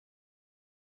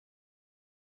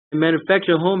The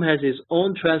manufactured home has its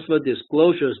own transfer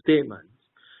disclosure statement.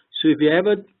 So if you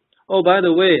ever, oh, by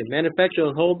the way,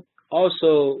 manufactured home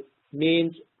also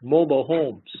means mobile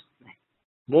homes.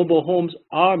 Mobile homes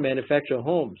are manufactured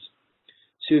homes.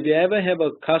 So if you ever have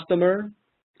a customer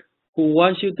who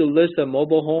wants you to list a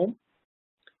mobile home,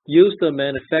 use the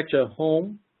manufactured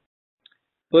home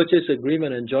purchase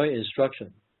agreement and joint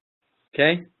instruction.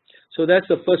 Okay? So that's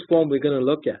the first form we're going to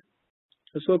look at.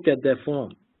 Let's look at that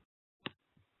form.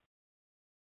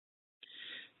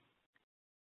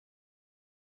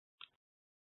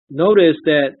 Notice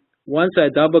that once I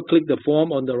double click the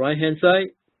form on the right hand side,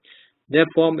 that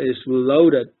form is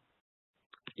loaded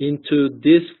into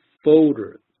this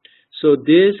folder. So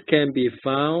this can be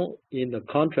found in the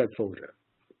contract folder.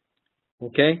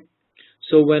 Okay?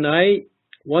 So when I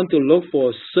want to look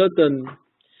for certain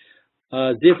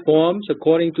zip forms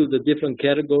according to the different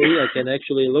category, I can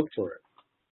actually look for it.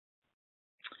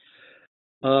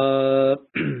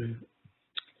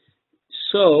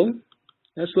 So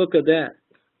let's look at that.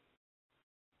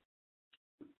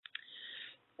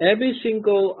 Every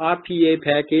single RPA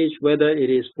package, whether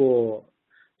it is for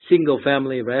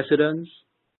single-family residence,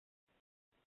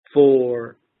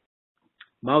 for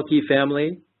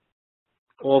multifamily,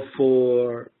 or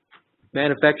for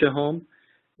manufactured home,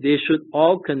 they should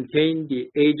all contain the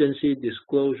agency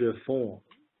disclosure form.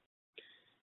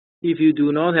 If you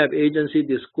do not have agency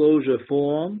disclosure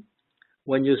form,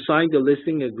 when you sign the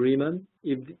listing agreement,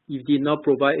 if you did not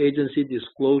provide agency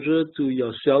disclosure to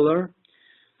your seller,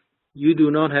 you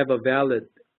do not have a valid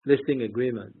listing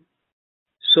agreement.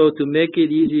 So to make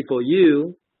it easy for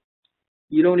you,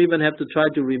 you don't even have to try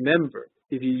to remember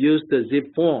if you use the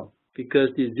zip form, because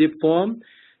the zip form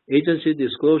agency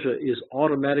disclosure is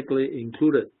automatically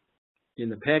included in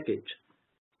the package.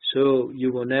 So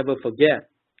you will never forget.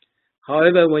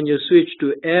 However, when you switch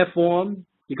to air form,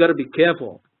 you got to be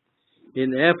careful.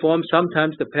 In air form,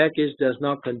 sometimes the package does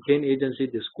not contain agency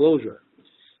disclosure.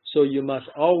 So you must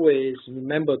always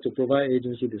remember to provide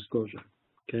agency disclosure.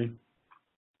 Okay.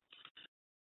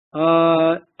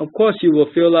 Of course, you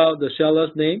will fill out the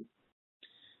seller's name.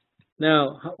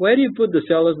 Now, where do you put the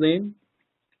seller's name?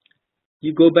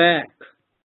 You go back.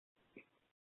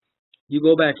 You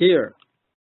go back here.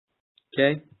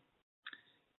 Okay.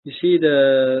 You see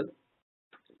the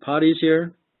parties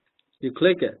here? You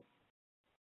click it.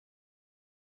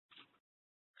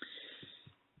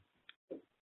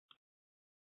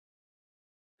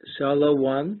 Seller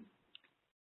 1,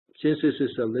 since this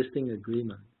is a listing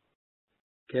agreement,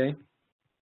 okay?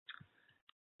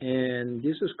 And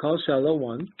this is called Seller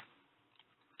 1.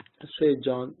 Let's say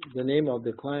John, the name of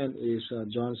the client is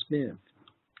John Smith.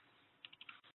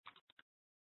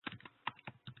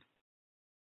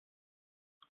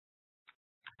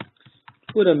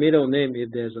 Put a middle name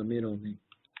if there's a middle name,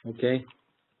 okay?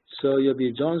 So you'll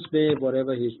be John Smith,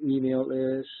 whatever his email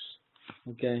is,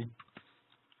 okay?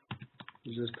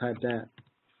 You just type that.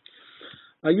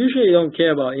 I usually don't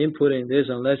care about inputting this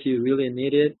unless you really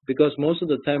need it, because most of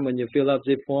the time when you fill out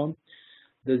zip form,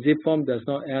 the zip form does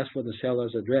not ask for the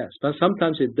seller's address, but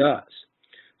sometimes it does.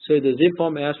 So if the zip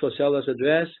form asks for seller's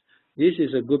address, this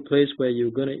is a good place where you're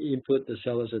going to input the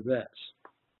seller's address.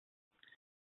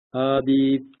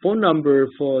 The phone number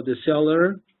for the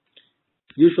seller,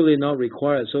 usually not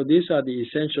required. So these are the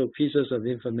essential pieces of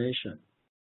information.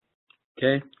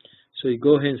 Okay, so you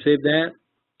go ahead and save that.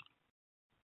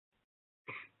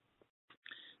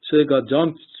 So you got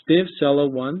John Smith, seller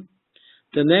 1.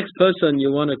 The next person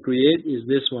you want to create is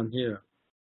this one here.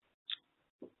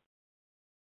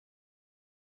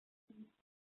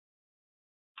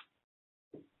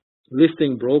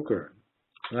 Listing broker,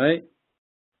 right?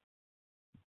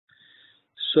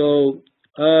 So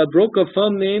broker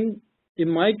firm name, in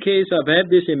my case, I've had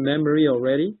this in memory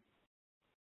already.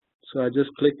 So I just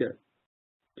click it,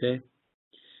 okay?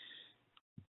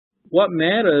 What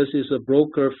matters is a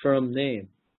broker firm name.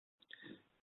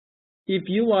 If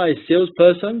you are a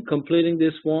salesperson completing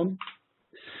this form,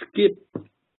 skip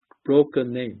broker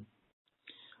name.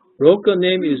 Broker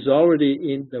name is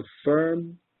already in the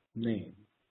firm name.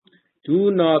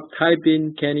 Do not type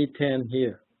in Kenny Tan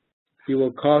here. It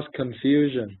will cause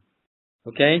confusion.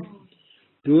 Okay?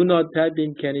 Do not type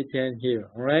in Kenny Tan here.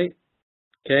 All right?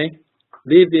 Okay?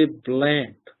 Leave it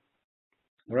blank.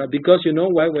 All right? Because you know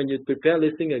why? When you prepare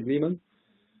listing agreement,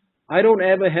 I don't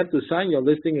ever have to sign your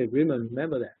listing agreement.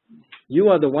 Remember that. You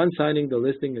are the one signing the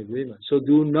listing agreement. So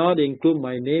do not include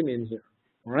my name in here.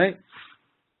 All right?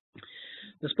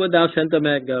 Let's put down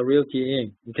Centermac Realty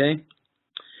Inc. Okay?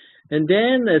 And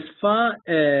then as far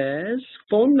as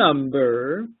phone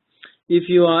number, if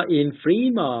you are in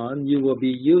Fremont, you will be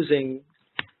using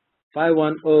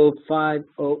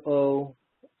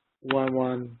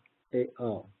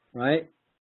 510-500-1180, right?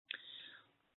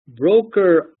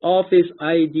 Broker office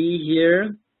ID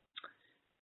here.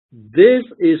 This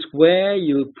is where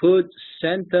you put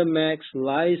Centermac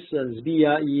license,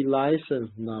 VRE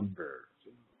license number.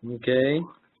 Okay?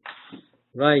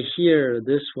 Right here,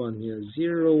 this one here,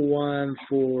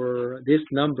 014, this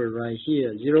number right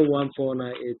here,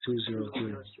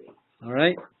 014982003. All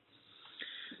right?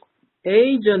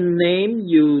 Agent name,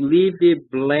 you leave it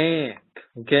blank.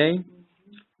 Okay?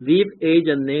 Leave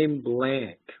agent name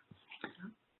blank.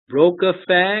 Broker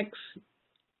fax,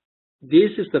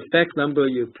 this is the fax number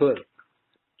you put.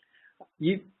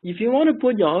 If you want to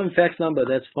put your own fax number,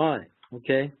 that's fine,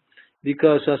 okay?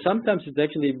 Because sometimes it's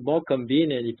actually more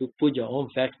convenient if you put your own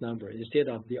fax number instead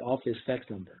of the office fax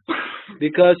number.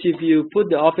 Because if you put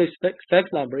the office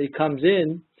fax number, it comes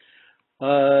in,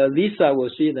 Lisa will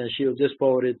see it and she'll just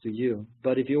forward it to you.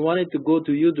 But if you want it to go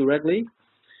to you directly,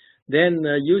 then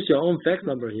use your own fax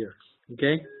number here,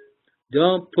 okay?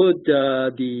 Don't put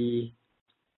the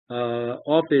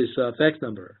office fax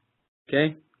number,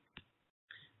 okay?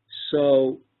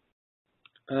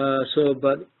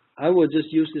 But I will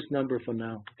just use this number for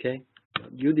now, okay?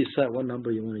 You decide what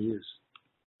number you want to use.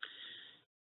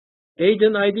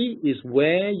 Agent ID is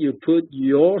where you put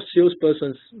your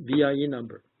salesperson's VIE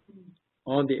number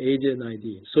on the agent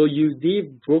ID. So you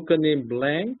leave broker name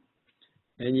blank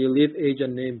and you leave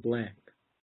agent name blank,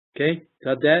 okay?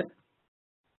 Got that?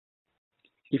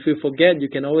 If you forget, you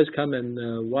can always come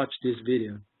and watch this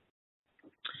video.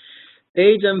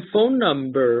 Agent phone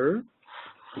number,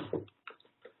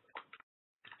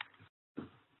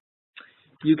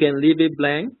 you can leave it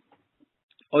blank,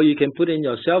 or you can put in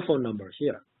your cell phone number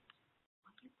here.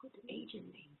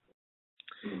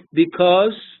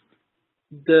 Because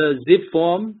the zip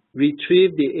form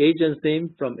retrieved the agent's name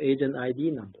from agent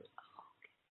ID number,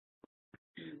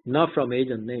 not from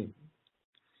agent name.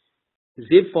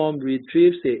 Zip form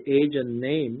retrieves the agent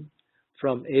name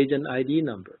from agent ID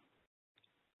number.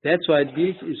 That's why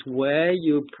this is where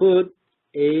you put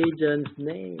agent's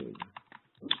name.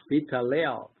 Rita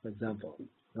Layout, for example,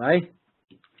 right?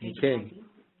 Okay,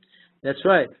 that's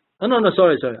right. Oh, no,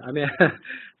 sorry. I mean,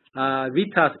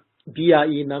 Rita's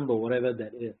BRE number, whatever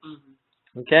that is.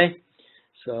 Okay,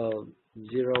 so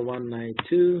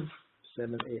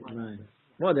 0192789,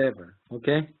 whatever.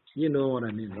 Okay, you know what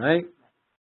I mean, right?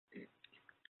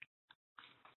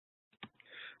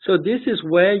 So this is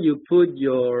where you put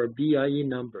your BRE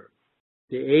number,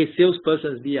 the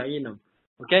salesperson's BRE number.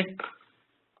 Okay?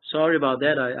 Sorry about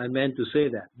that. I meant to say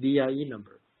that BRE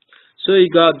number. So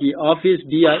you got the office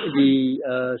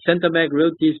the Centermac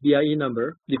Realty's BRE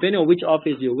number, depending on which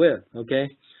office you're with.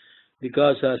 Okay?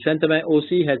 Because Centermac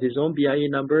OC has its own BRE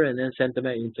number, and then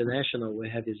Centermac International will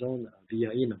have its own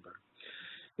BRE number.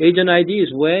 Agent ID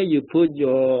is where you put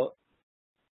your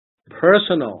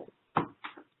personal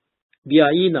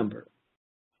BRE number.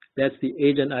 That's the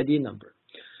agent ID number.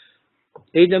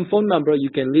 Agent phone number, you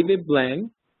can leave it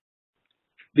blank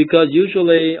because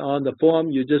usually on the form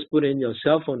you just put in your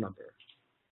cell phone number.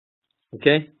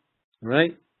 Okay? All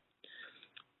right?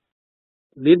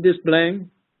 Leave this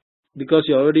blank because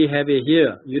you already have it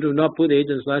here. You do not put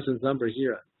agent's license number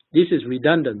here. This is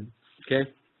redundant. Okay?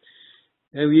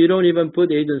 And we don't even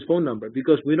put agent's phone number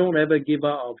because we don't ever give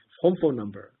out our home phone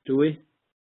number, do we?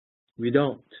 We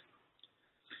don't.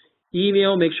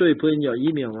 Email, make sure you put in your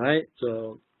email, right?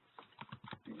 So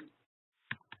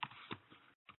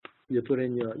you put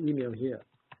in your email here.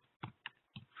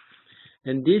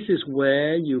 And this is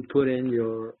where you put in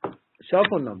your cell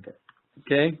phone number,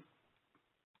 okay?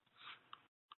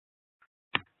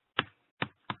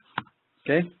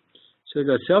 Okay, so you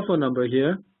got cell phone number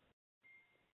here.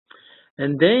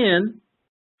 And then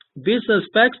business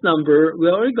fax number, we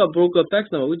already got broker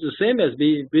fax number, which is the same as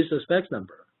the business fax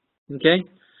number, okay?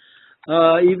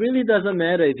 It really doesn't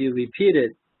matter if you repeat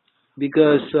it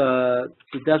because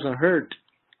it doesn't hurt.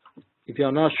 If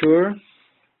you're not sure,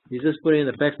 you just put in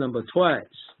the fax number twice,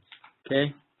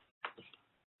 okay?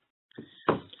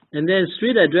 And then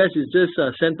street address is just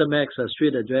Centermac's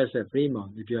street address at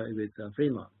Fremont, if you're with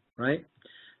Fremont, right?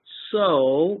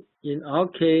 So in our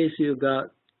case, you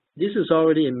got, this is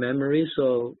already in memory,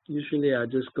 so usually I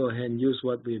just go ahead and use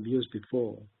what we've used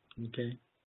before, okay?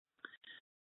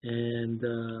 And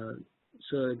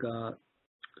so I got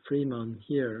Fremont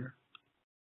here,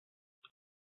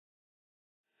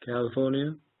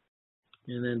 California,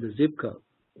 and then the zip code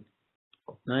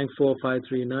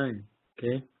 94539.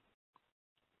 Okay.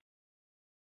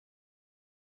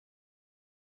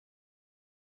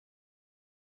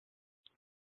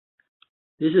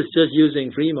 This is just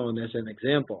using Fremont as an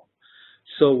example.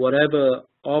 So whatever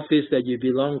office that you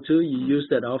belong to, you use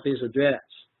that office address.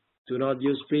 Do not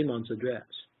use Fremont's address.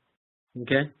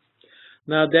 Okay?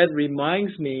 Now that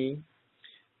reminds me,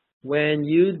 when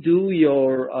you do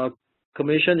your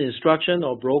commission instruction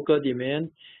or broker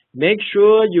demand, make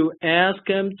sure you ask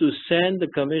them to send the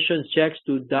commission checks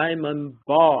to Diamond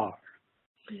Bar.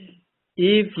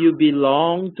 If you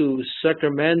belong to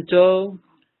Sacramento,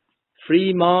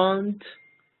 Fremont,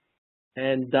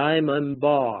 and Diamond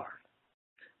Bar.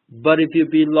 But if you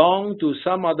belong to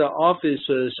some other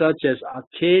offices such as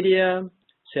Arcadia,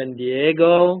 San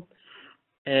Diego,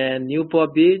 and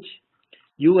Newport Beach,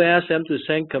 you ask them to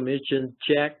send commission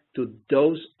check to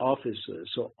those offices.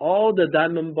 So all the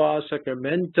Diamond Bar,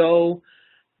 Sacramento,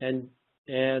 and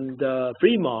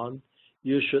Fremont,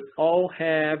 you should all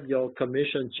have your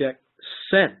commission check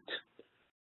sent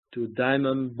to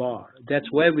Diamond Bar.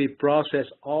 That's where we process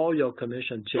all your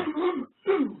commission checks.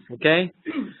 Okay?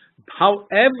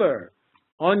 However,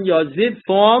 on your zip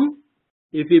form,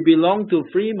 if you belong to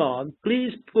Fremont,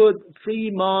 please put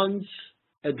Fremont's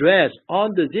address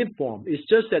on the zip form. It's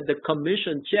just that the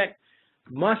commission check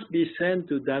must be sent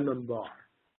to Diamond Bar.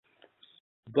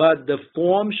 But the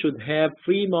form should have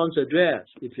Fremont's address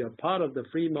if you're part of the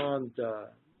Fremont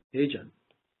agent.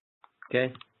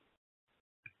 Okay?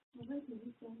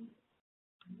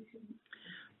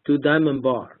 To Diamond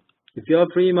Bar. If you're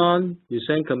Fremont, you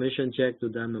send commission check to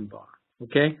Diamond Bar.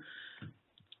 Okay?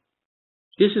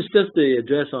 This is just the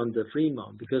address on the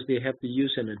Fremont because they have to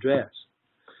use an address.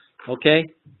 Okay?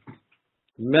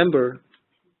 Remember,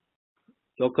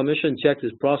 your commission check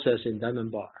is processed in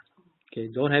Diamond Bar. Okay?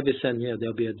 Don't have it sent here.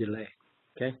 There'll be a delay.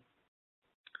 Okay?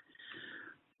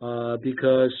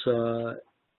 Because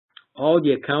all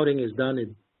the accounting is done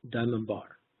in Diamond Bar.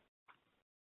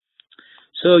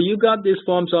 So you got these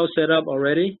forms all set up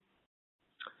already.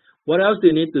 What else do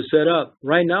you need to set up?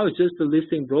 Right now, it's just the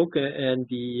listing broker and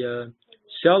the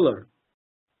seller.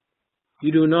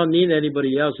 You do not need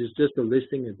anybody else. It's just a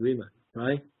listing agreement,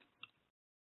 right?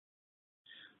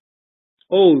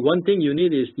 Oh, one thing you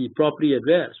need is the property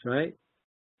address, right?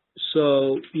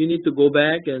 So you need to go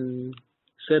back and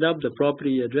set up the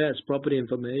property address, property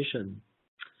information.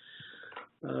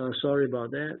 Sorry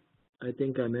about that. I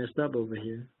think I messed up over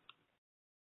here.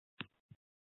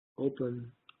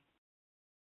 Open.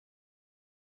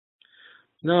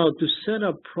 Now, to set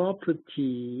up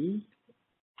property,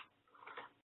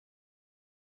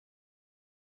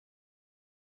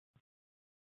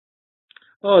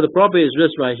 oh, the property is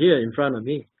just right here in front of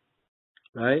me,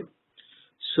 right?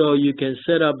 So you can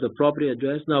set up the property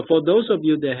address. Now, for those of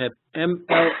you that have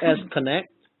MLS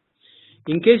Connect,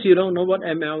 in case you don't know what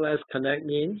MLS Connect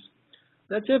means,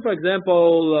 let's say, for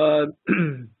example,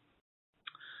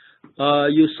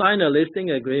 you sign a listing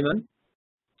agreement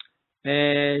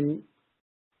and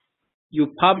you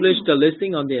publish the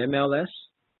listing on the MLS.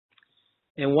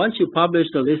 And once you publish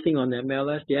the listing on the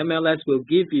MLS will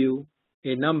give you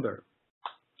a number.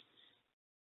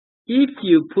 If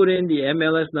you put in the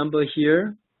MLS number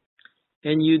here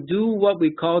and you do what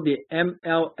we call the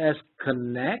MLS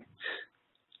Connect,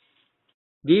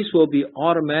 this will be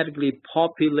automatically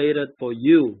populated for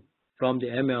you from the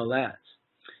MLS.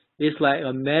 It's like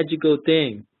a magical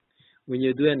thing. When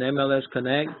you do an MLS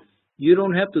Connect, you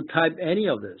don't have to type any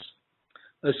of this.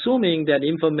 Assuming that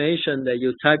information that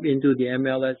you type into the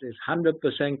MLS is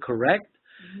 100% correct,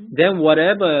 then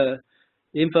whatever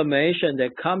information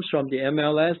that comes from the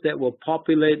MLS that will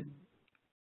populate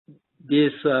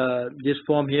this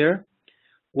form here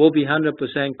will be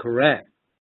 100% correct.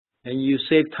 And you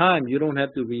save time. You don't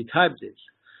have to retype this.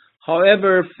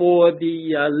 However, for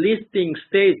the listing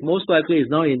state, most likely it's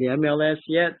not in the MLS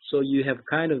yet, so you have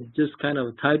just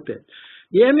type it.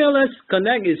 The MLS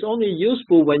Connect is only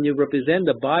useful when you represent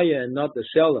the buyer and not the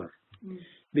seller.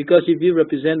 Because if you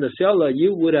represent the seller,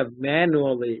 you would have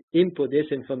manually input this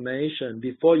information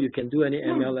before you can do any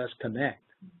MLS Connect,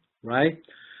 right?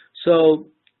 So,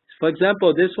 for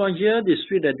example, this one here, the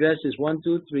street address is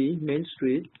 123 Main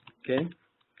Street, okay?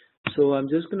 So I'm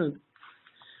just going to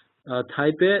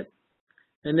type it.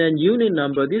 And then unit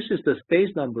number, this is the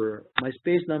space number. My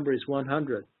space number is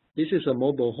 100. This is a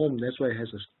mobile home, that's why it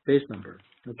has a space number,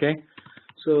 okay?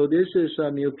 So this is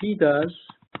Milpitas,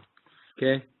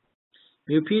 okay?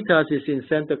 Milpitas is in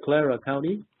Santa Clara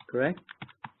County, correct?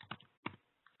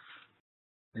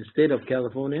 The state of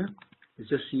California. It's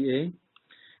just CA.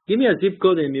 Give me a zip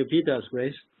code in Milpitas,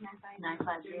 Grace.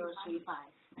 95035.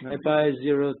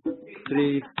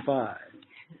 95035.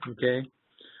 Okay.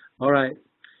 All right.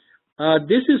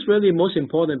 This is really most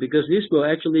important because this will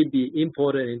actually be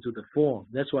imported into the form.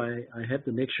 That's why I have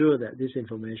to make sure that this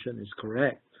information is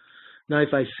correct. Now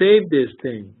if I save this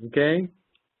thing, okay,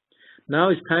 now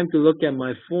it's time to look at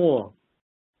my form,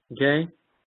 okay.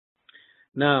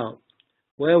 Now,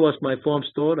 where was my form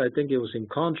stored? I think it was in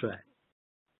contract,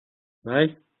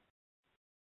 right?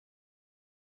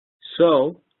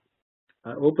 So,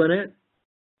 I open it.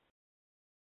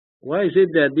 Why is it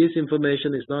that this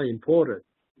information is not imported?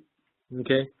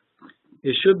 Okay,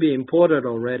 it should be imported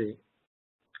already.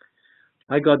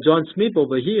 I got John Smith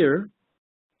over here.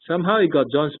 Somehow it got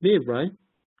John Smith, right?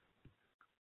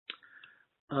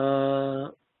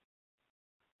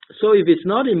 So if it's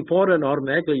not imported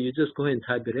automatically, you just go ahead and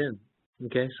type it in.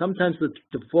 Okay, sometimes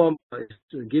the form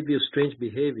give you strange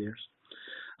behaviors.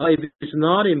 If it's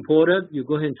not imported, you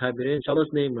go ahead and type it in.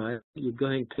 Charlotte's name, right? You go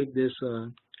ahead and click this.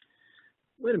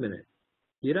 Wait a minute.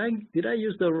 Did I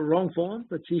use the wrong form?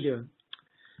 Let's see here.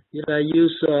 Did I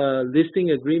use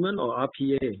listing agreement or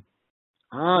RPA?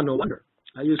 Ah, no wonder.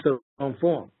 I used the wrong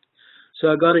form.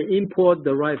 So I got to import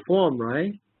the right form,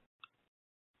 right?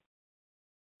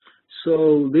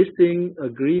 So listing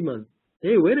agreement.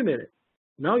 Hey, wait a minute.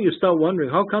 Now you start wondering,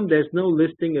 how come there's no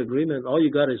listing agreement? All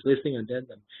you got is listing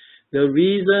addendum. The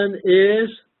reason is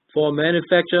for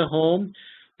manufactured home,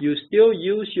 you still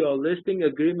use your listing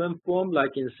agreement form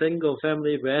like in single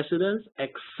family residence,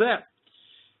 except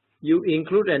you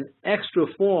include an extra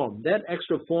form. That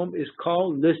extra form is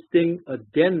called listing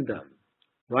addendum,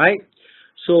 right?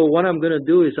 So what I'm going to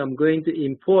do is I'm going to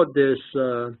import this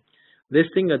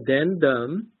listing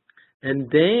addendum, and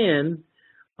then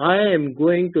I am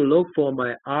going to look for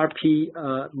my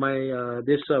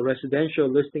residential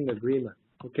listing agreement.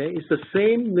 Okay, it's the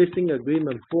same listing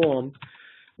agreement form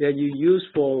that you use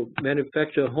for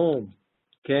manufactured home.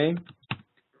 Okay,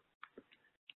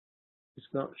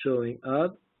 it's not showing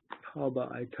up. How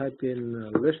about I type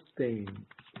in listing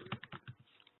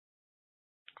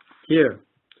here?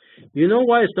 You know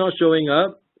why it's not showing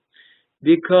up?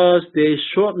 Because they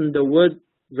shortened the word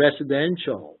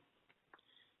residential.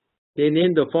 They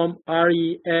named the form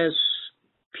RES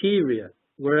period,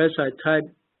 whereas I type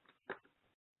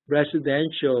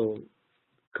residential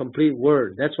complete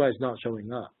word. That's why it's not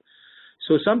showing up.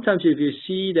 So sometimes if you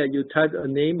see that you type a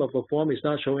name of a form, it's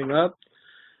not showing up,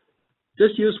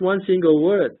 just use one single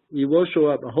word. It will show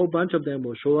up. A whole bunch of them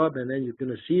will show up, and then you're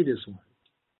going to see this one.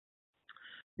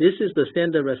 This is the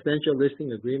standard residential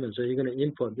listing agreement, so you're going to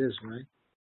import this, right?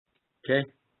 Okay.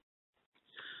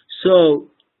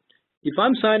 So if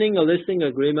I'm signing a listing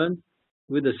agreement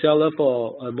with the seller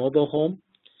for a mobile home,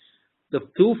 the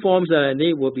two forms that I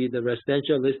need will be the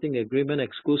residential listing agreement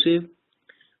exclusive.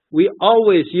 We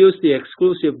always use the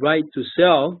exclusive right to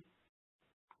sell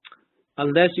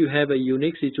unless you have a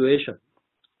unique situation.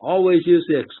 Always use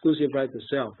the exclusive right to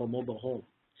sell for mobile home.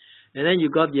 And then you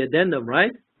got the addendum,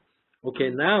 right? Okay,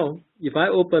 now if I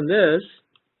open this,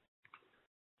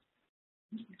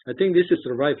 I think this is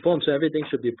the right form, so everything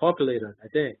should be populated, I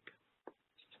think.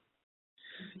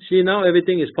 See, now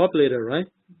everything is populated, right?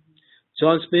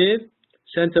 John Smith,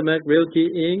 Centermac Realty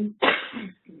Inc.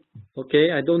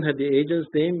 Okay, I don't have the agent's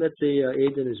name. Let's say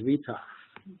agent is Rita.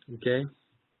 Okay.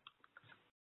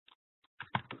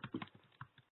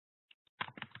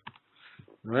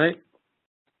 All right.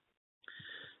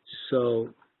 So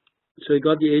you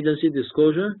got the agency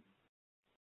disclosure.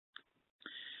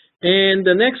 And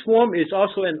the next form is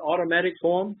also an automatic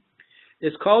form.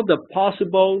 It's called the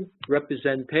possible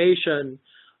representation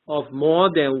of more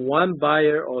than one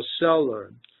buyer or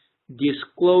seller,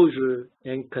 disclosure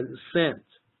and consent.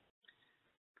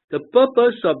 The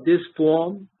purpose of this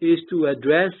form is to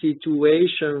address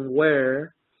situations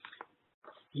where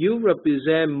you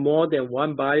represent more than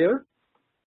one buyer,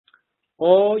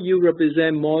 or you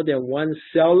represent more than one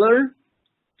seller,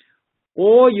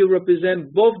 or you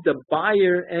represent both the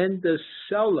buyer and the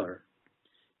seller.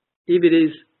 If it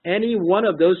is any one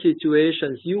of those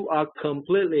situations, you are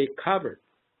completely covered.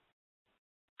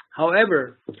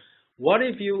 However, what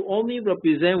if you only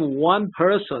represent one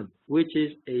person, which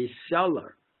is a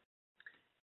seller?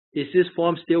 Is this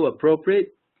form still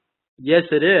appropriate? Yes,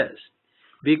 it is,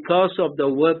 because of the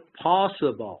word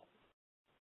possible.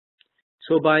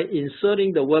 So by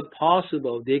inserting the word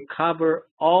possible, they cover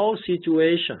all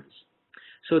situations.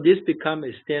 So this becomes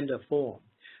a standard form.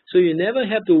 So you never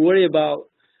have to worry about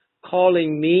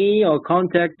calling me or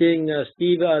contacting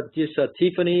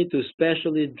Tiffany to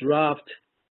specially draft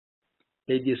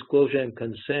a disclosure and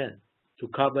consent to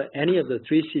cover any of the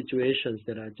three situations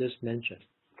that I just mentioned.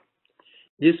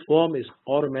 This form is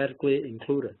automatically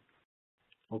included.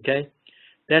 Okay?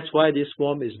 That's why this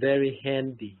form is very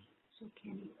handy. So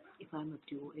if I'm a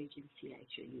dual agency, I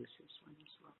should use this one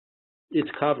as well. It's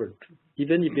covered.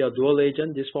 Even if you're a dual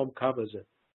agent, this form covers it.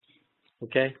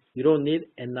 Okay, you don't need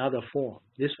another form.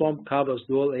 This form covers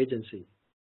dual agency.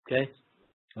 Okay,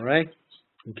 all right.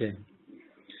 Okay.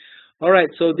 All right,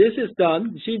 so this is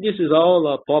done. See, this is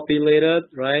all populated,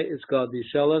 right? It's got the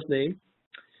seller's name,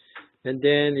 and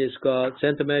then it's got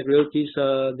Centermac Realty's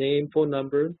name, phone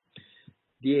number,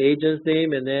 the agent's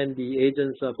name, and then the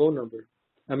agent's phone number.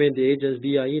 I mean, the agent's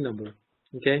VIE number.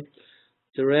 Okay.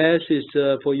 The rest is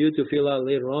for you to fill out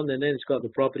later on, and then it's got the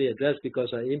property address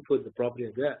because I input the property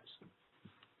address.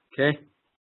 Okay.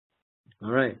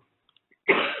 All right.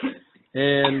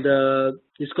 And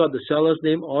it's got the seller's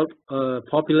name all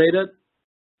populated.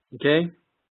 Okay.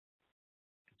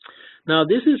 Now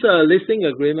this is a listing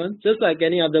agreement, just like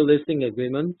any other listing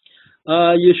agreement.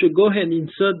 You should go ahead and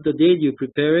insert the date you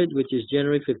prepare it, which is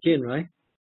January 15, right?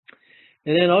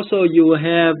 And then also you will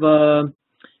have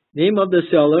name of the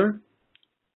seller,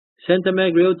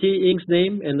 Centermac Realty Inc.'s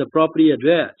name, and the property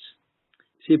address.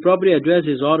 See, property address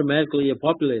is automatically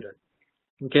populated.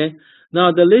 Okay.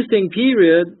 Now the listing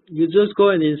period, you just go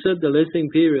and insert the listing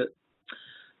period.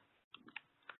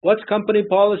 What's company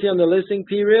policy on the listing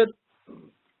period?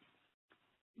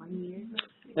 1 year.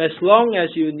 As long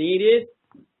as you need it,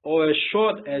 or as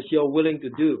short as you're willing to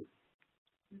do.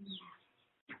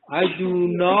 I do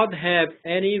not have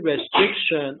any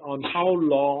restriction on how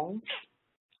long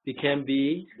it can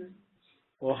be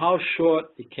or how short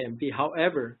it can be.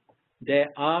 However,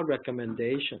 there are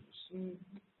recommendations.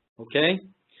 Okay?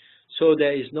 So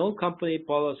there is no company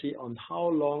policy on how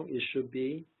long it should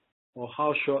be or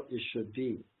how short it should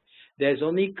be. There's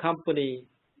only company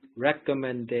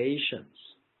recommendations.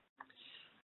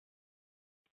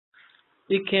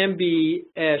 It can be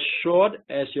as short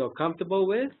as you're comfortable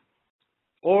with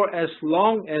or as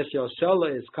long as your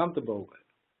seller is comfortable with.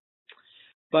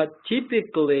 But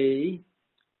typically,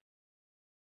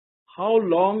 how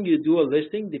long you do a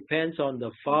listing depends on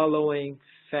the following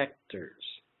factors.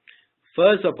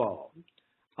 First of all,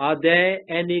 are there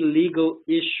any legal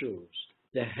issues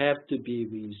that have to be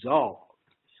resolved?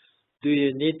 Do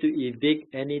you need to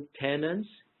evict any tenants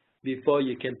before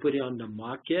you can put it on the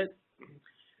market?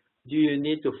 Do you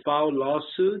need to file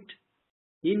lawsuit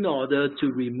in order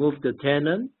to remove the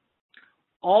tenant?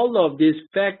 All of these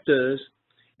factors,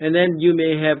 and then you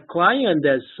may have clients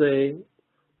that say,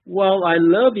 well, I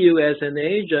love you as an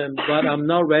agent, but I'm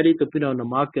not ready to put it on the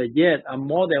market yet. I'm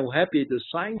more than happy to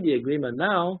sign the agreement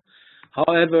now.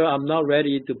 However, I'm not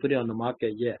ready to put it on the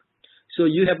market yet. So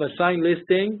you have a signed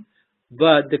listing,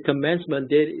 but the commencement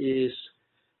date is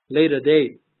later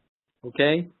date.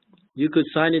 Okay? You could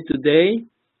sign it today,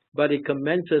 but it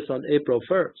commences on April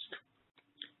 1st.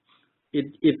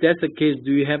 If that's the case,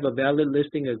 do you have a valid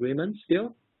listing agreement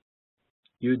still?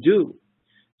 You do.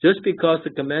 Just because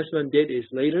the commencement date is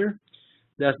later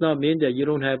does not mean that you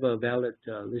don't have a valid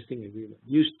listing agreement.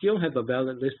 You still have a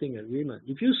valid listing agreement.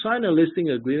 If you sign a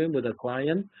listing agreement with a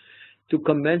client to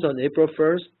commence on April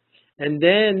 1st, and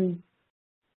then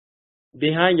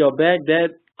behind your back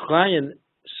that client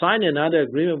sign another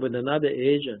agreement with another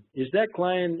agent, is that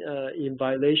client in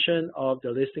violation of the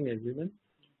listing agreement?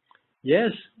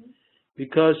 Yes,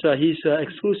 because he's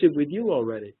exclusive with you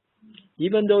already,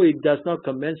 even though it does not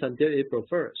commence until April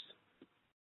 1st.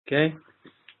 Okay?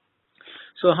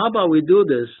 So how about we do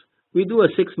this? We do a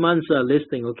 6 months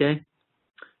listing, okay?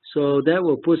 So that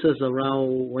will put us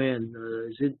around when?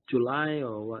 Is it July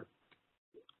or what?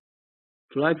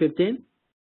 July 15th?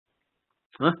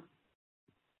 Huh?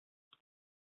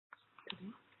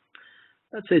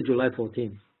 Let's say July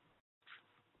 14th.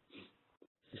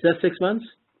 Is that 6 months?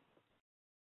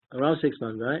 Around 6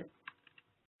 months, right?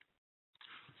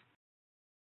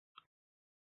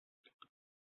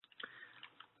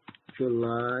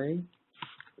 July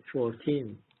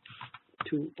 14,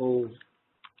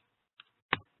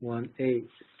 2018.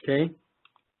 Okay?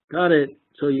 Got it.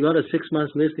 So you got a 6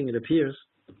 months listing, it appears.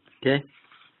 Okay?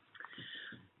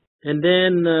 And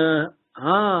then,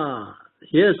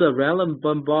 here's a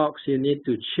relevant box you need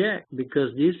to check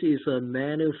because this is a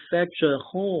manufactured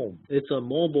home. It's a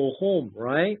mobile home,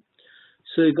 right?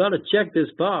 So you got to check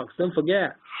this box. Don't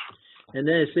forget. And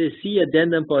then it says, see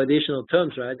addendum for additional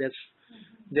terms, right?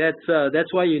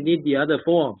 That's why you need the other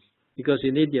form because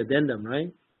you need the addendum,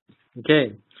 right?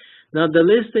 Okay. Now the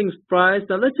listings price.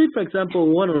 Now let's say, for example,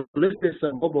 we want to list this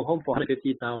mobile home for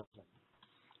 $150,000.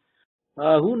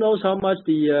 Who knows how much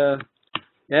the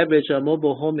average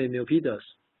mobile home in Milpitas?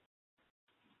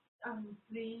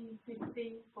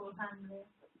 350, 400.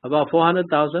 About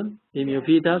 400,000 in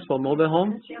Milpitas for mobile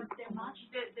home.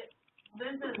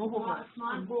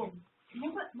 Smart home.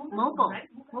 Mobile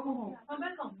home.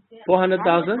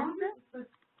 400,000.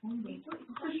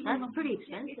 That's pretty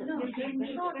expensive.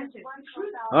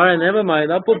 All right, never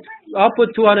mind. I'll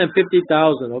put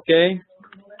 250,000. Okay,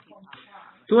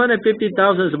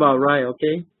 250,000 is about right.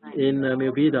 Okay, in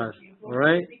Milpitas. All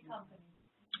right.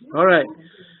 All right.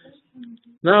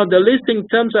 Now the listing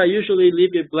terms I usually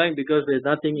leave it blank because there's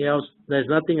nothing else. There's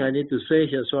nothing I need to say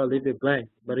here, so I leave it blank.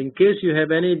 But in case you have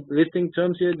any listing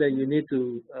terms here that you need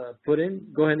to put in,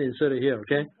 go ahead and insert it here.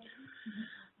 Okay.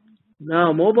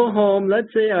 Now mobile home.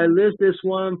 Let's say I list this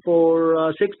one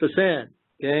for 6%.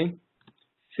 Okay.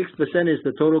 6% is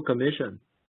the total commission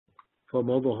for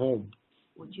mobile home.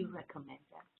 Would you recommend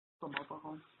that for mobile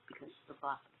home because the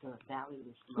value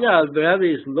is low? Yeah, the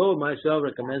value is low. Myself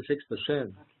recommend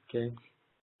 6%. Okay.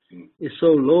 It's so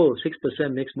low.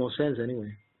 6% makes more sense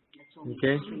anyway.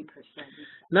 Okay. 3%.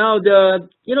 Now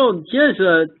here's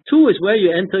 2 is where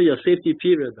you enter your safety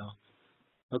period though.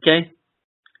 Okay.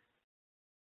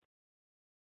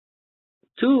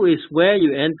 2 is where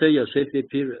you enter your safety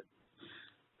period.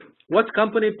 What's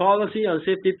company policy on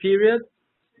safety period?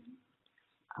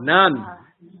 None.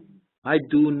 I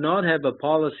do not have a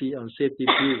policy on safety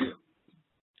period.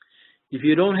 If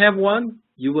you don't have one,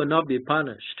 you will not be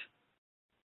punished.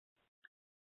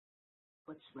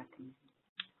 What's recommended?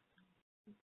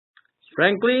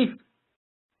 Frankly,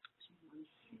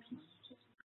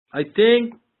 I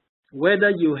think whether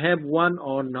you have one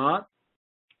or not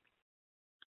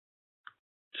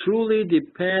truly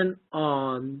depend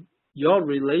on your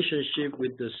relationship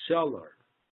with the seller.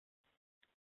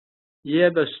 You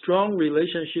have a strong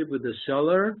relationship with the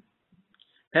seller,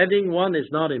 having one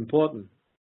is not important.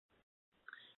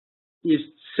 If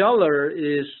seller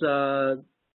is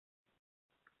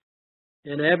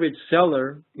an average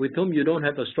seller with whom you don't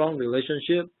have a strong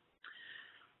relationship,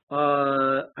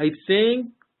 I think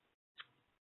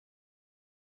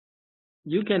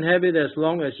you can have it as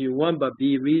long as you want, but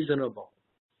be reasonable.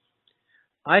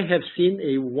 I have seen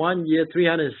a 1 year,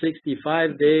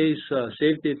 365 days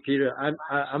safety period.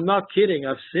 I'm not kidding.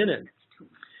 I've seen it.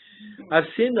 I've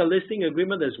seen the listing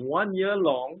agreement that's 1 year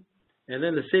long, and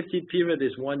then the safety period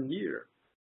is 1 year.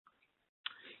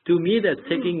 To me, that's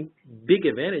taking big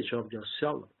advantage of your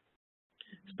seller,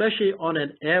 especially on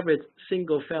an average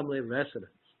single-family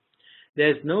residence.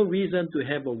 There's no reason to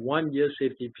have a 1 year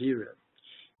safety period.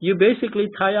 You basically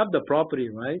tie up the property,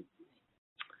 right?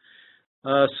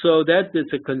 So that is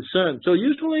a concern. So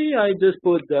usually I just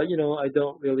put, I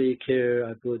don't really care.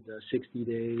 I put 60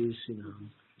 days,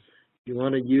 You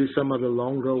want to use some of the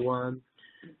longer one,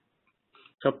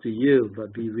 it's up to you,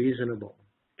 but be reasonable,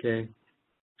 okay?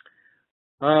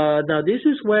 Now this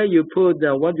is where you put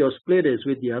what your split is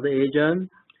with the other agent.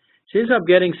 Since I'm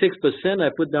getting 6%, I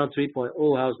put down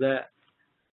 3.0. How's that?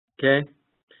 Okay.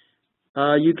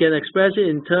 You can express it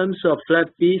in terms of flat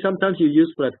fee. Sometimes you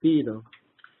use flat fee, though.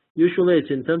 Usually it's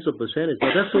in terms of percentage, but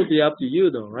that's totally up to you,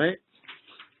 though, right?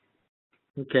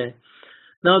 Okay.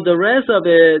 Now the rest of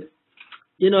it,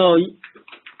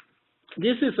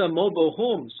 this is a mobile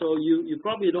home, so you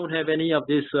probably don't have any of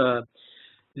this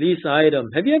lease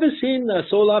item. Have you ever seen a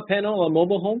solar panel on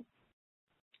mobile home?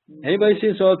 Anybody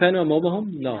seen solar panel on mobile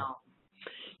home? No.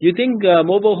 You think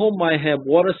mobile home might have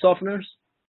water softeners?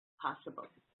 Possible.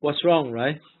 What's wrong,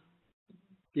 right?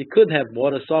 It could have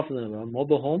water softener on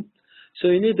mobile home. So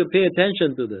you need to pay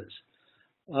attention to this.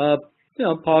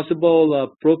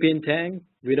 Possible propane tank,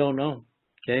 we don't know,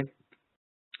 okay?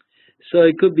 So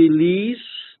it could be lease,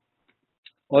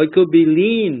 or it could be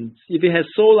lien. If it has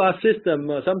solar system,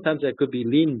 sometimes it could be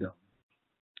lien, though.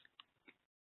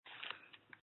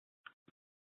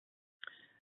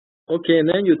 Okay, and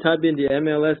then you type in the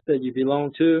MLS that you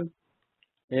belong to.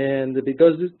 And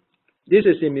because this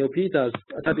is in Milpitas,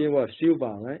 I type in what,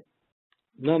 Silva, right?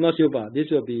 No, not Silva. This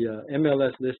will be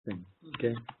MLS listing.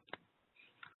 Okay.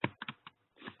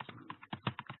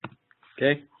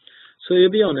 Okay. So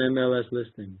you'll be on MLS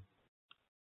listing.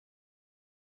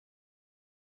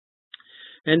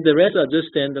 And the rest are just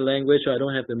standard language, so I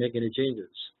don't have to make any changes.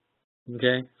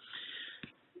 Okay.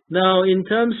 Now, in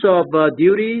terms of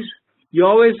duties, you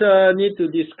always need to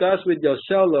discuss with your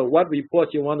seller what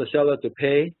report you want the seller to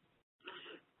pay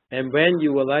and when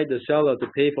you would like the seller to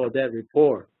pay for that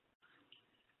report.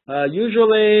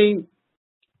 Usually,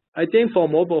 I think for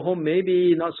mobile home,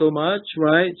 maybe not so much,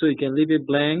 right? So you can leave it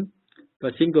blank.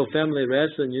 But single family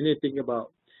resident, you need to think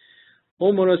about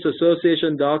homeowners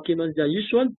association documents. Now,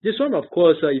 this one, of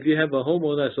course, if you have a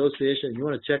homeowner association, you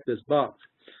want to check this box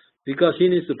because he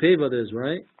needs to pay for this,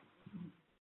 right?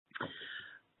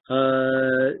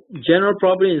 General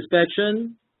property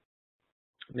inspection,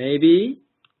 maybe.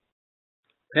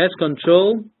 Pest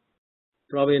control,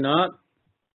 probably not.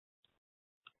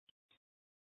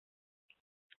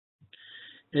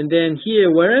 And then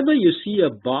here, wherever you see a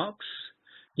box,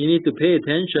 you need to pay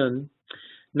attention.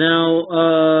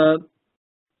 Now,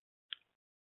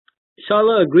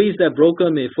 seller agrees that broker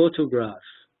may photograph.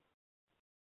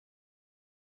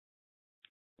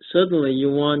 Certainly, you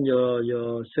want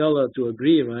your seller to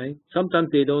agree, right? Sometimes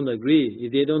they don't agree.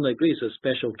 If they don't agree, it's a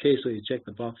special case, so you check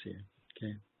the box here.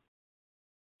 Okay.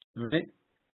 All right.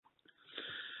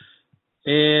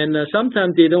 And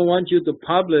sometimes they don't want you to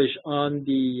publish on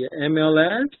the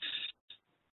MLS.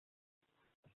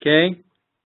 Okay.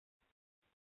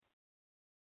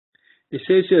 It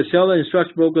says here, seller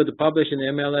instructs broker to publish in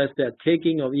MLS that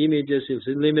taking of images is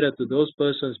limited to those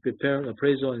persons preparing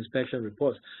appraisal and inspection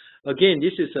reports. Again,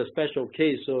 this is a special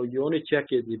case, so you only check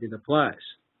it if it applies.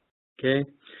 Okay.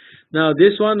 Now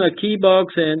this one, a key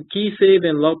box and key safe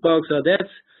and lockbox, that's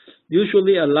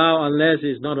usually allowed unless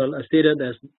it's not stated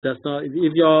as does not.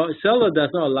 If your seller does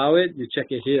not allow it, you check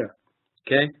it here.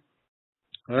 Okay.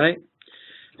 All right.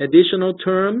 Additional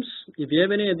terms. If you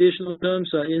have any additional terms,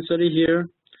 insert it here.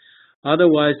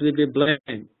 Otherwise, leave it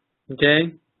blank.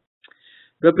 Okay.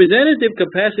 Representative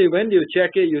capacity, when do you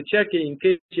check it? You check it in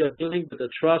case you're dealing with a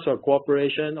trust or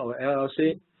corporation or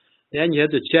LLC. Then you have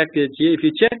to check it here. If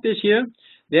you check this here,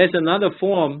 there's another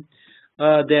form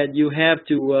that you have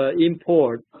to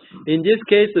import. In this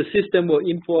case, the system will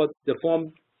import the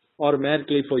form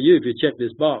automatically for you if you check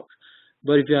this box.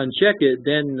 But if you uncheck it,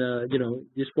 then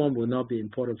this form will not be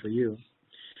imported for you.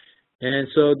 And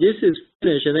so this is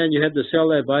finished, and then you have the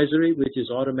seller advisory, which is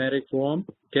automatic form.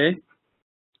 Okay.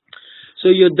 So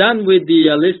you're done with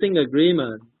the listing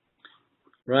agreement,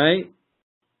 right?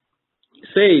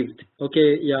 Saved.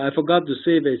 Okay, yeah, I forgot to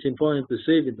save it. It's important to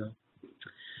save it though.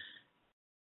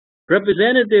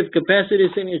 Representative capacity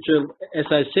signature, as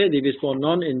I said, if it's for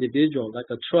non-individual, like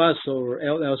a trust or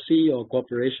LLC or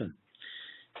corporation.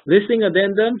 Listing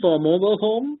addendum for a mobile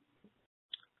home.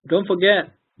 Don't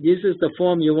forget, this is the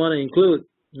form you want to include,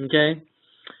 okay?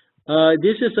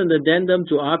 This is an addendum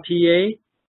to RPA.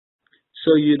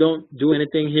 So you don't do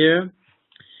anything here.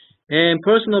 And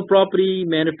personal property,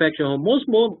 manufactured home. Most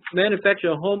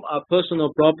manufactured home are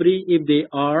personal property. If they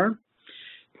are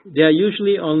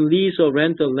usually on lease or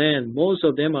rental land. Most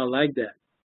of them are like that.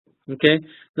 Okay.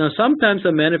 Now sometimes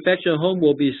a manufactured home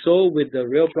will be sold with the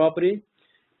real property.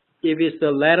 If it's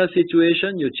the latter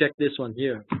situation, you check this one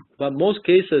here. But most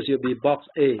cases you'll be box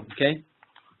A. Okay.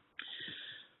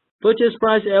 Purchase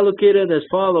price allocated as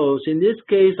follows. In this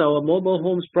case, our mobile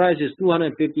home's price is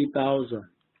 $250,000.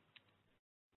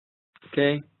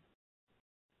 Okay.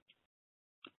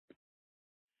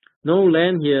 No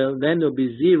land here. Land will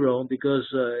be 0 because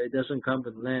it doesn't come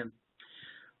with land.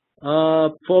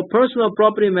 For personal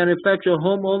property manufactured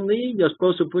home only, you're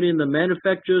supposed to put in the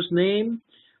manufacturer's name,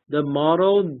 the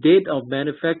model, date of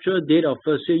manufacture, date of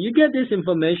first sale. You get this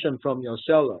information from your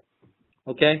seller.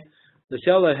 Okay. The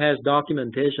seller has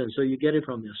documentation, so you get it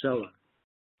from your seller,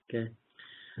 okay?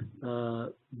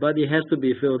 But it has to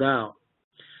be filled out.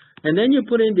 And then you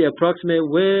put in the approximate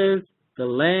width, the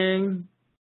length,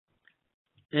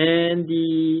 and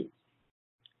the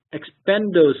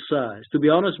expander size. To be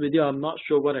honest with you, I'm not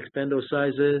sure what expander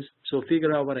size is, so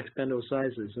figure out what expander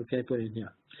size is, okay? Put it in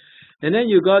here. And then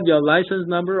you got your license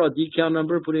number or decal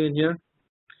number, put it in here.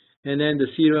 And then the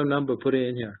serial number, put it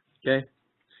in here, okay?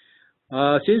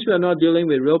 Since we are not dealing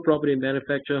with real property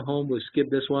manufactured home, we'll skip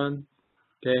this one,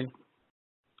 okay?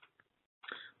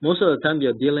 Most of the time,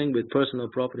 you're dealing with personal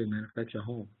property manufactured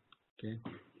home, okay?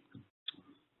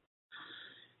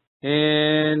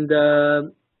 And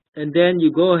then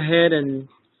you go ahead and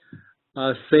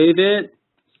save it.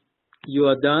 You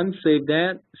are done. Save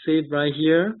that. Save right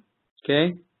here,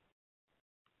 okay?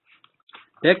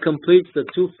 That completes the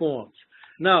 2 forms.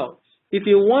 Now, if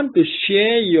you want to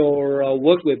share your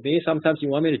work with me, sometimes you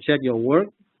want me to check your work,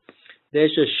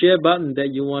 there's a share button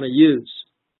that you want to use,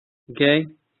 okay?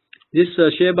 This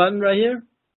share button right here,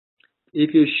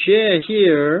 if you share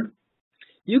here,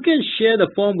 you can share the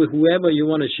form with whoever you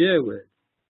want to share with,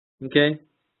 okay?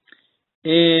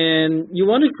 And you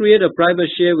want to create a private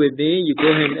share with me, you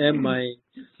go ahead and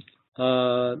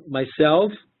add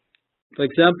myself. For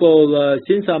example,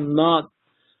 since I'm not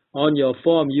on your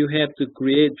form, you have to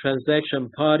create transaction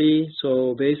party.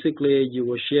 So basically, you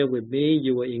will share with me.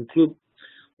 You will include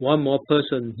one more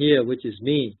person here, which is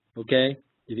me, okay?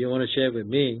 If you want to share with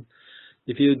me.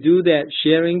 If you do that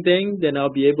sharing thing, then I'll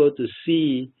be able to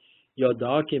see your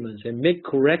documents and make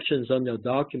corrections on your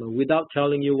document without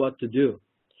telling you what to do,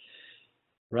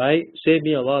 right? Save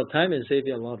me a lot of time and save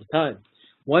you a lot of time.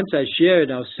 Once I share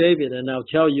it, I'll save it and I'll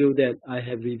tell you that I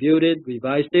have reviewed it,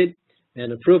 revised it,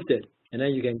 and approved it. And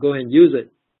then you can go ahead and use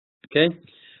it, okay?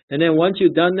 And then once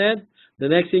you've done that, The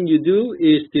next thing you do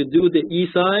is to do the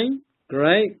e-sign,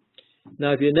 right?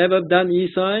 Now, if you've never done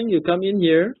e-sign, you come in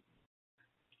here,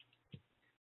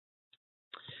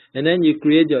 and then you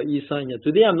create your e-sign here.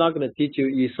 Today, I'm not going to teach you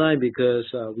e-sign because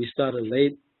we started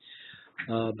late,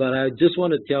 but I just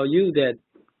want to tell you that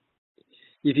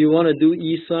if you want to do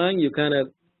e-sign, you kind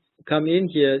of come in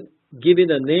here, give it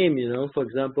a name, you know. For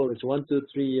example, it's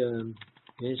 123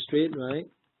 Main Street, right?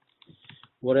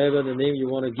 Whatever the name you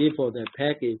want to give for that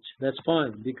package, that's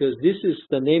fine, because this is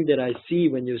the name that I see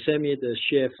when you send me the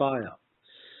share file.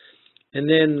 And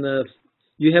then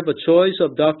you have a choice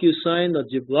of DocuSign or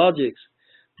ZipLogic.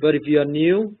 But if you are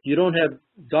new, you don't have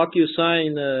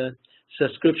DocuSign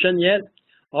subscription yet,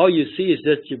 all you see is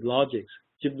just ZipLogic.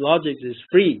 ZipLogic is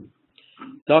free.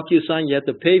 DocuSign, you have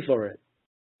to pay for it.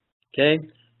 Okay?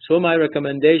 So my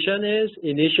recommendation is,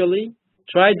 initially,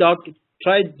 try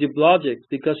ZipLogic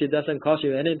because it doesn't cost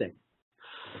you anything.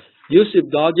 Use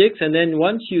ZipLogic, and then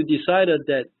once you decided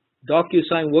that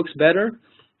DocuSign works better,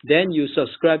 then you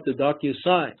subscribe to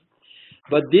DocuSign.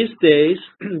 But these days,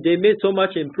 they made so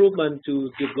much improvement to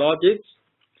ZipLogic,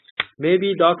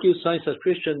 maybe DocuSign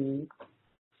subscription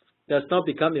does not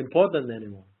become important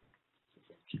anymore.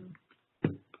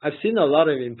 I've seen a lot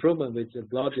of improvement with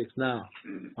ZipLogic now.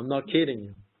 I'm not kidding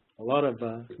you. A lot of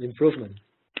improvement.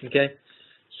 Okay?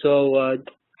 So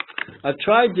I've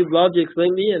tried ZipLogic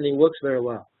lately, and it works very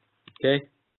well. Okay?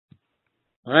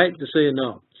 All right? Just so you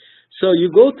know. So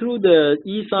you go through the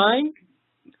e-sign,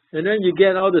 and then you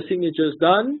get all the signatures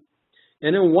done.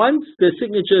 And then once the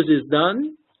signatures is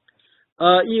done,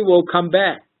 it will come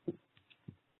back.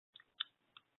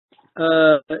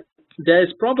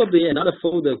 There's probably another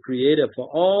folder created for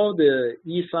all the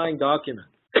e-sign documents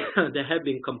that have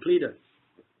been completed.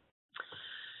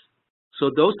 So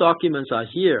those documents are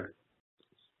here.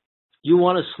 You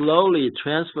want to slowly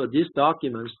transfer these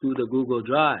documents to the Google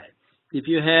Drive. If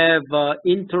you have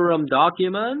interim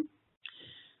document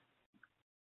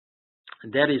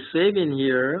that is saved in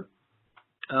here,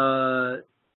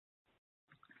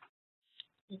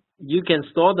 you can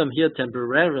store them here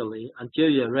temporarily until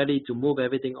you're ready to move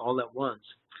everything all at once.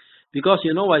 Because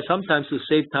you know why, sometimes to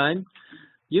save time,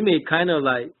 you may kind of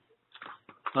like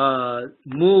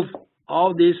move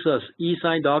all these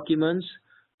e-sign documents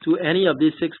to any of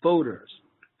these 6 folders.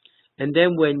 And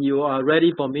then when you are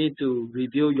ready for me to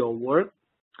review your work,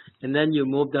 and then you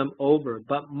move them over.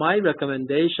 But my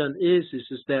recommendation is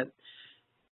that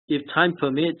if time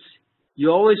permits,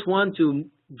 you always want to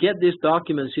get these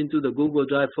documents into the Google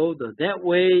Drive folder. That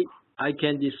way, I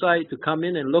can decide to come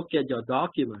in and look at your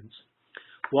documents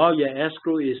while your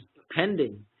escrow is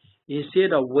pending,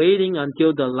 instead of waiting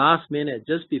until the last minute,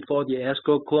 just before the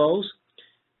escrow close,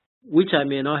 which I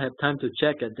may not have time to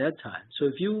check at that time. So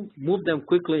if you move them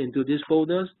quickly into these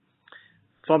folders,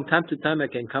 from time to time, I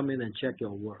can come in and check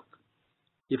your work.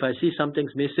 If I see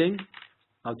something's missing,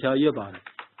 I'll tell you about it.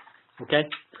 Okay?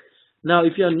 Now,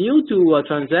 if you're new to a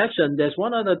transaction, there's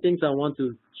one other thing I want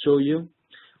to show you,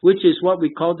 which is what we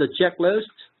call the checklist.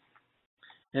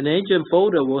 An agent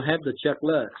folder will have the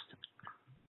checklist.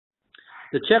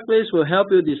 The checklist will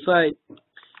help you decide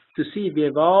to see if you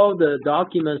have all the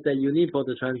documents that you need for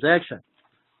the transaction.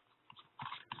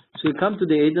 So you come to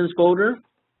the agents folder,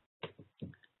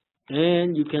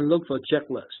 and you can look for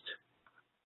checklist.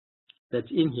 That's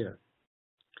in here.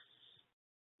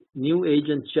 New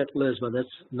agent checklist, but that's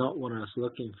not what I was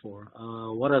looking for.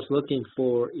 What I was looking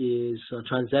for is a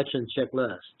transaction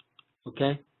checklist.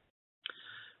 Okay?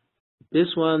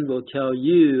 This one will tell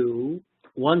you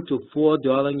 1 to 4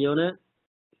 dwelling unit.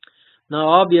 Now,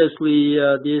 obviously,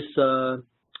 this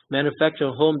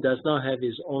manufactured home does not have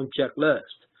its own checklist,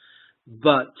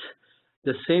 but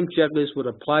the same checklist would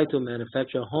apply to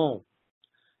manufactured home.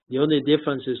 The only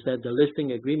difference is that the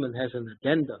listing agreement has an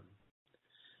addendum.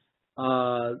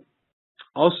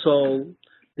 Also,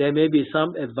 there may be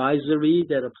some advisory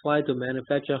that apply to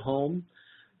manufactured home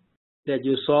that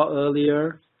you saw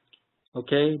earlier,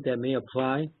 okay, that may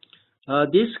apply.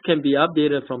 This can be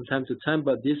updated from time to time,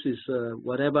 but this is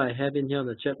whatever I have in here on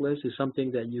the checklist is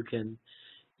something that you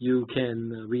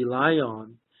can rely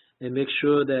on and make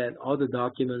sure that all the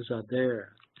documents are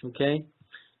there, okay?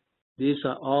 These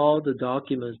are all the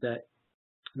documents that,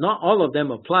 not all of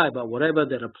them apply, but whatever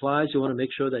that applies, you want to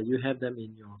make sure that you have them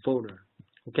in your folder,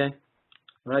 okay?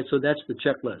 All right, so that's the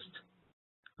checklist,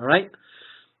 all right?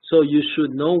 So you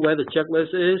should know where the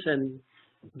checklist is and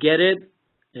get it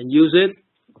and use it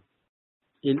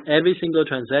in every single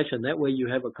transaction. That way you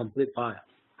have a complete file,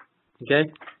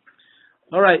 okay?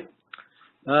 All right,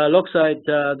 looks like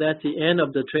that's the end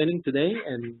of the training today,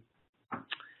 and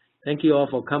thank you all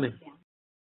for coming.